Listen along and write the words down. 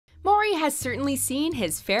Maury has certainly seen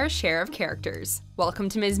his fair share of characters. Welcome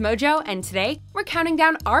to MsMojo, and today we're counting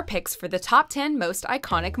down our picks for the top 10 most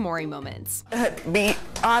iconic Maury moments. Be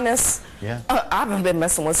honest, I've been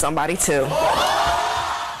messing with somebody too.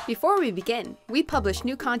 Before we begin, we publish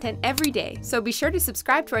new content every day, so be sure to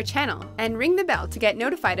subscribe to our channel and ring the bell to get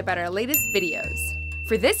notified about our latest videos.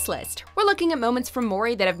 For this list, we're looking at moments from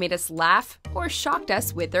Maury that have made us laugh or shocked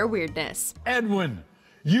us with their weirdness. Edwin,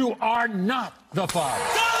 you are not the father.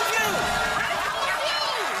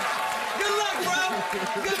 Good luck,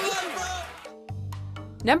 bro. Good luck, bro.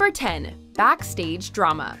 Number 10. Backstage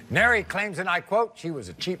Drama. Mary claims, and I quote, she was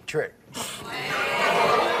a cheap trick.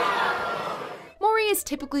 Maury is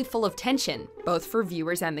typically full of tension, both for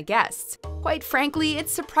viewers and the guests. Quite frankly,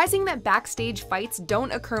 it's surprising that backstage fights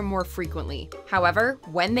don't occur more frequently. However,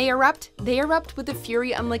 when they erupt with a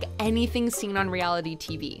fury unlike anything seen on reality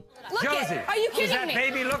TV. Look Josie, are you kidding does that me?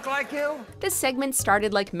 baby look like you? This segment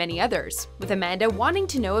started like many others, with Amanda wanting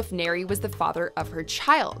to know if Mary was the father of her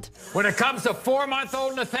child. When it comes to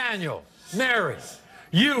 4-month-old Nathaniel, Mary,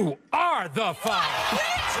 you are the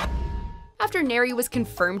father. After Neri was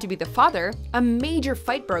confirmed to be the father, a major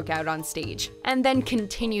fight broke out on stage, and then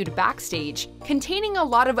continued backstage, containing a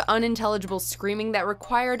lot of unintelligible screaming that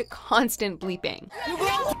required constant bleeping. You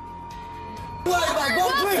go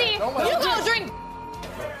drink.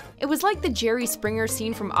 It was like the Jerry Springer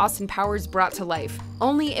scene from Austin Powers brought to life,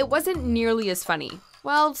 only it wasn't nearly as funny.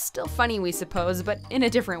 Well, still funny we suppose, but in a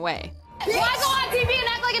different way. Why go on TV and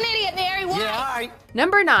act like an idiot, Mary? Why? Yeah, all right.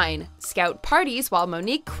 Number 9. Scout parties while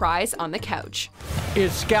Monique cries on the couch.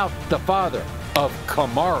 Is Scout the father of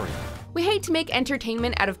Kamari? We hate to make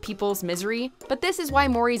entertainment out of people's misery, but this is why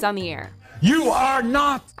Maury's on the air. You are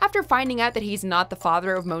not. After finding out that he's not the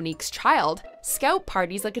father of Monique's child, Scout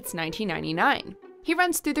parties like it's 1999. He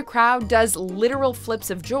runs through the crowd, does literal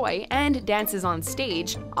flips of joy, and dances on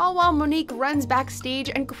stage, all while Monique runs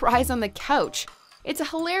backstage and cries on the couch. It's a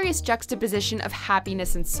hilarious juxtaposition of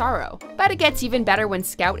happiness and sorrow, but it gets even better when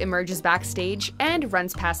Scout emerges backstage and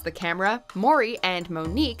runs past the camera, Maury, and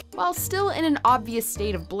Monique while still in an obvious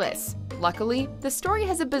state of bliss. Luckily, the story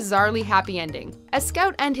has a bizarrely happy ending, as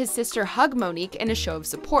Scout and his sister hug Monique in a show of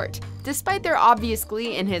support, despite their obvious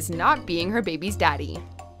glee in his not being her baby's daddy.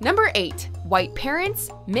 Number 8. White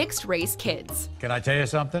parents, mixed race kids. Can I tell you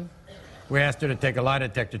something? We asked her to take a lie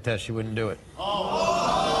detector test. She wouldn't do it.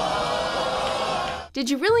 Did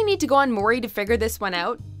you really need to go on Maury to figure this one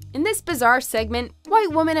out? In this bizarre segment, white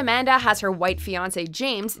woman Amanda has her white fiancé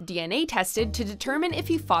James DNA tested to determine if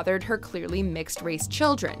he fathered her clearly mixed-race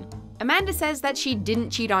children. Amanda says that she didn't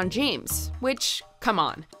cheat on James, which, come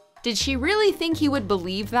on. Did she really think he would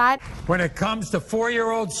believe that? When it comes to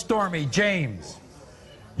 4-year-old Stormy James,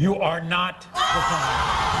 you are not the father.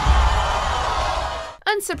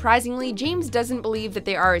 Unsurprisingly, James doesn't believe that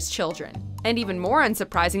they are his children. And even more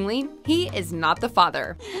unsurprisingly, he is not the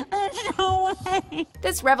father. There's no way.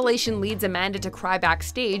 This revelation leads Amanda to cry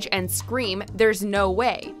backstage and scream, "There's no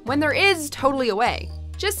way," when there is totally a way.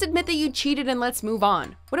 Just admit that you cheated and let's move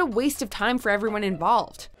on. What a waste of time for everyone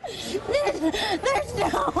involved. There's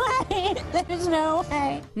no way. There's no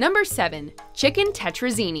way. Number 7. Chicken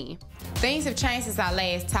Tetrazzini. Things have changed since I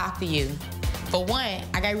last talked to you. For one,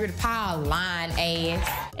 I got rid of Paul lying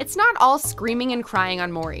ass. It's not all screaming and crying on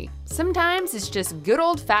Maury. Sometimes it's just good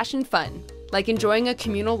old-fashioned fun, like enjoying a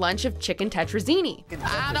communal lunch of chicken tetrazzini.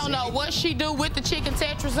 I don't know what she do with the chicken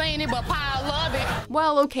tetrazzini, but Paul love it.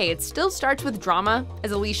 Well, okay, it still starts with drama,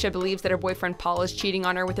 as Alicia believes that her boyfriend Paul is cheating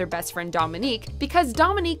on her with her best friend Dominique, because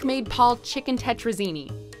Dominique made Paul chicken tetrazzini.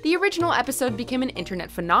 The original episode became an internet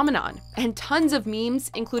phenomenon, and tons of memes,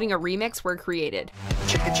 including a remix, were created.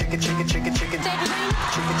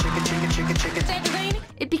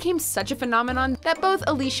 It became such a phenomenon that both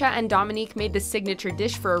Alicia and Dominique made the signature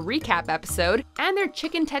dish for a recap episode, and their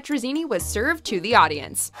chicken tetrazzini was served to the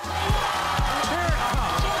audience.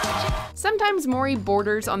 Sometimes Maury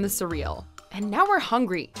borders on the surreal, and now we're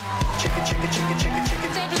hungry.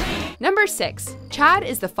 Number 6. Chad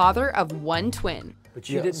is the father of one twin. But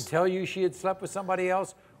she didn't tell you she had slept with somebody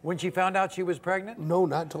else when she found out she was pregnant? No,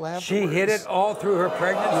 not until afterwards. She hid it all through her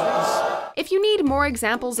pregnancy? If you need more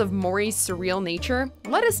examples of Maury's surreal nature,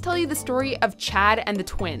 let us tell you the story of Chad and the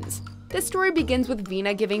twins. This story begins with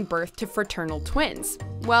Vina giving birth to fraternal twins.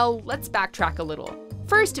 Well, let's backtrack a little.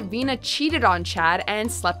 First, Vina cheated on Chad and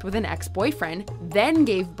slept with an ex-boyfriend, then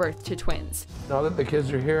gave birth to twins. Now that the kids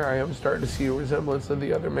are here, I am starting to see a resemblance of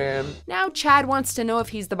the other man. Now Chad wants to know if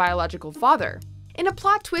he's the biological father. In a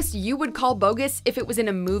plot twist you would call bogus if it was in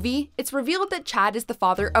a movie, it's revealed that Chad is the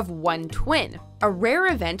father of one twin, a rare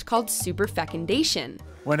event called superfecundation.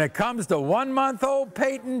 When it comes to 1-month-old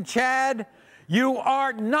Peyton Chad, You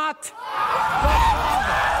are not.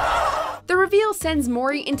 The reveal sends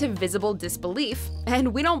Maury into visible disbelief,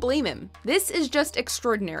 and we don't blame him. This is just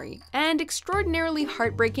extraordinary, and extraordinarily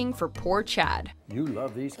heartbreaking for poor Chad. You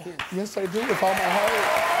love these kids. Yes, I do, with all my heart.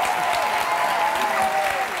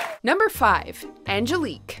 Number 5,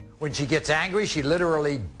 Angelique. When she gets angry, she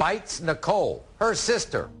literally bites Nicole, her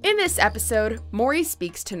sister. In this episode, Maury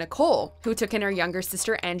speaks to Nicole, who took in her younger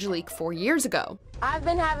sister Angelique 4 years ago. I've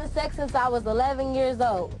been having sex since I was 11 years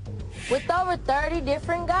old, with over 30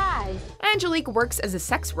 different guys. Angelique works as a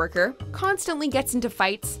sex worker, constantly gets into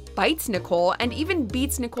fights, bites Nicole, and even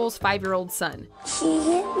beats Nicole's 5-year-old son. She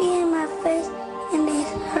hit me in my face and it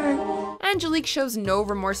hurt. Angelique shows no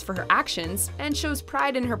remorse for her actions and shows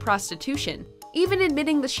pride in her prostitution, even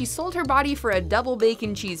admitting that she sold her body for a double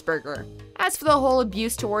bacon cheeseburger. As for the whole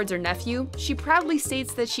abuse towards her nephew, she proudly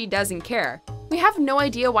states that she doesn't care. We have no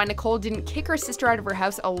idea why Nicole didn't kick her sister out of her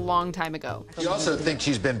house a long time ago. You also think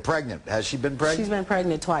she's been pregnant. Has she been pregnant? She's been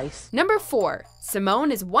pregnant twice. Number 4,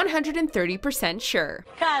 Simone is 130% sure.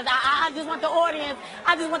 Cause I just want the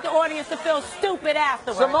audience to feel stupid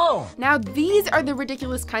afterwards. Simone! Now these are the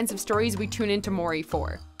ridiculous kinds of stories we tune into Maury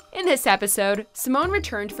for. In this episode, Simone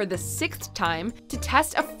returned for the 6th time to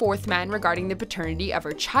test a 4th man regarding the paternity of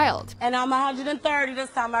her child. And I'm 130 this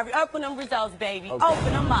time. Open them results, baby. Okay.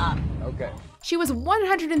 Open them up. Okay. She was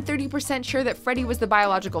 130% sure that Freddie was the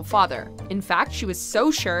biological father. In fact, she was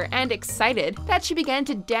so sure and excited that she began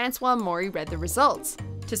to dance while Maury read the results.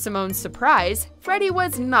 To Simone's surprise, Freddie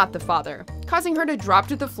was not the father, causing her to drop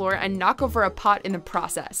to the floor and knock over a pot in the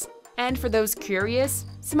process. And for those curious,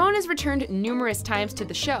 Simone has returned numerous times to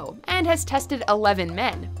the show and has tested 11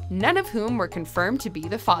 men, none of whom were confirmed to be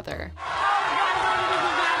the father.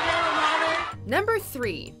 Number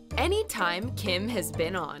 3, anytime Kim has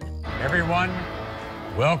been on. Everyone,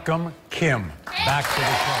 welcome Kim back to the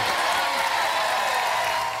show.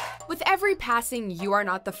 With every passing You Are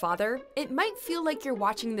Not the Father, it might feel like you're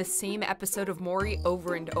watching the same episode of Maury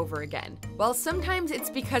over and over again. Well, sometimes it's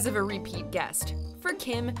because of a repeat guest. For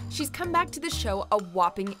Kim, she's come back to the show a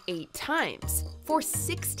whopping 8 times, for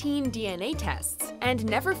 16 DNA tests, and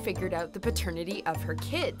never figured out the paternity of her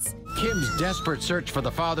kids. Kim's desperate search for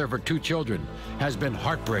the father of her 2 children has been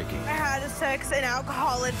heartbreaking. I had a sex and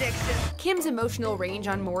alcohol addiction. Kim's emotional range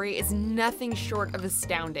on Maury is nothing short of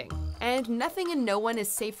astounding, and nothing and no one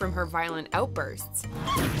is safe from her violent outbursts.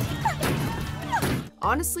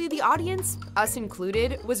 Honestly, the audience, us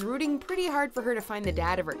included, was rooting pretty hard for her to find the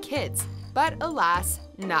dad of her kids, but alas,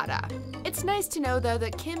 nada. It's nice to know though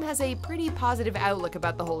that Kim has a pretty positive outlook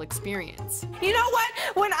about the whole experience. You know what?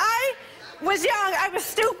 When I was young, I was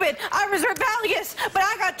stupid, I was rebellious, but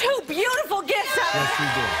I got 2 beautiful gifts out of it. Yes,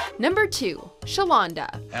 you did. Number 2,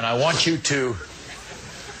 Sholonda. And I want you to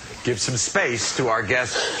give some space to our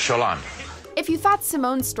guest, Sholonda. If you thought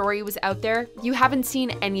Simone's story was out there, you haven't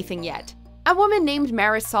seen anything yet. A woman named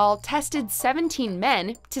Marisol tested 17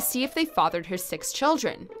 men to see if they fathered her 6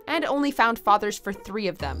 children, and only found fathers for 3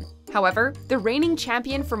 of them. However, the reigning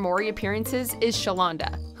champion for Maury appearances is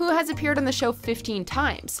Sholonda, who has appeared on the show 15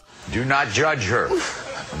 times. Do not judge her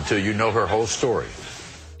until you know her whole story.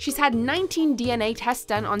 She's had 19 DNA tests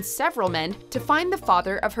done on several men to find the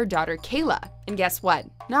father of her daughter Kayla. And guess what?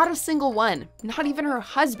 Not a single one, not even her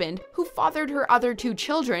husband, who fathered her other 2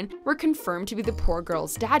 children, were confirmed to be the poor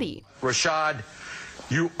girl's daddy. Rashad,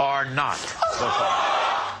 you are not the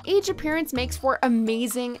father. Each appearance makes for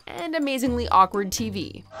amazing and amazingly awkward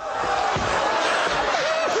TV.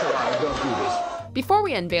 Don't do this. Before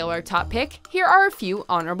we unveil our top pick, here are a few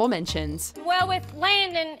honorable mentions. Well, with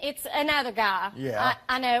Landon, it's another guy. Yeah.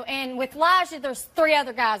 I know. And with Elijah, there's 3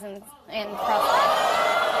 other guys in CrossFit.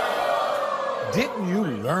 Didn't you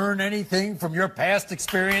learn anything from your past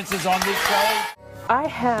experiences on this show? I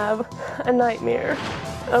have a nightmare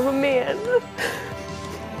of a man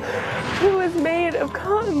who is made of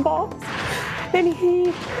cotton balls, and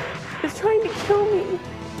he is trying to kill me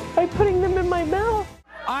by putting them in my mouth.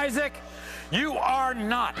 Isaac, you are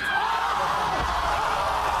not.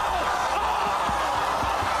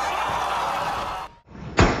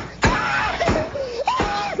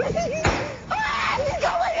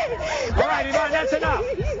 All right, Yvonne, that's enough.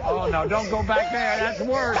 Oh, no, don't go back there. That's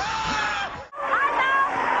worse. I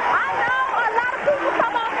know a lot of people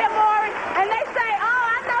come on here, Maury, and they say, oh,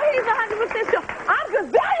 I know he's 100% sure. I'm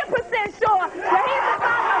just billion% sure that he's the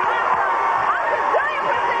father of my son. I'm just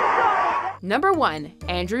billion% sure. Number 1,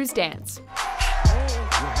 Andrew's dance.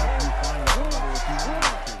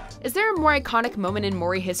 Is there a more iconic moment in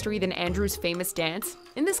Maury history than Andrew's famous dance?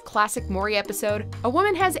 In this classic Maury episode, a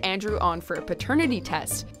woman has Andrew on for a paternity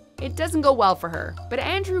test. It doesn't go well for her, but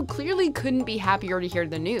Andrew clearly couldn't be happier to hear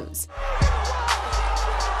the news.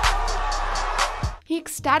 He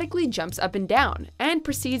ecstatically jumps up and down and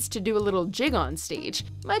proceeds to do a little jig on stage,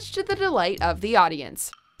 much to the delight of the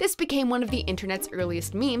audience. This became one of the internet's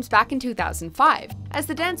earliest memes back in 2005, as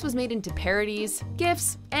the dance was made into parodies,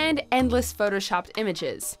 GIFs, and endless photoshopped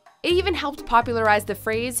images. It even helped popularize the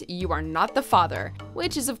phrase, "You are not the father,"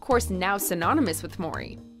 which is of course now synonymous with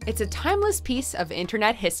Maury. It's a timeless piece of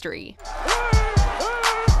internet history.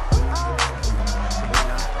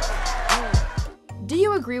 Do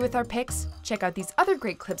you agree with our picks? Check out these other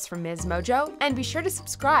great clips from MsMojo, and be sure to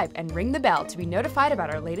subscribe and ring the bell to be notified about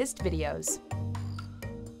our latest videos.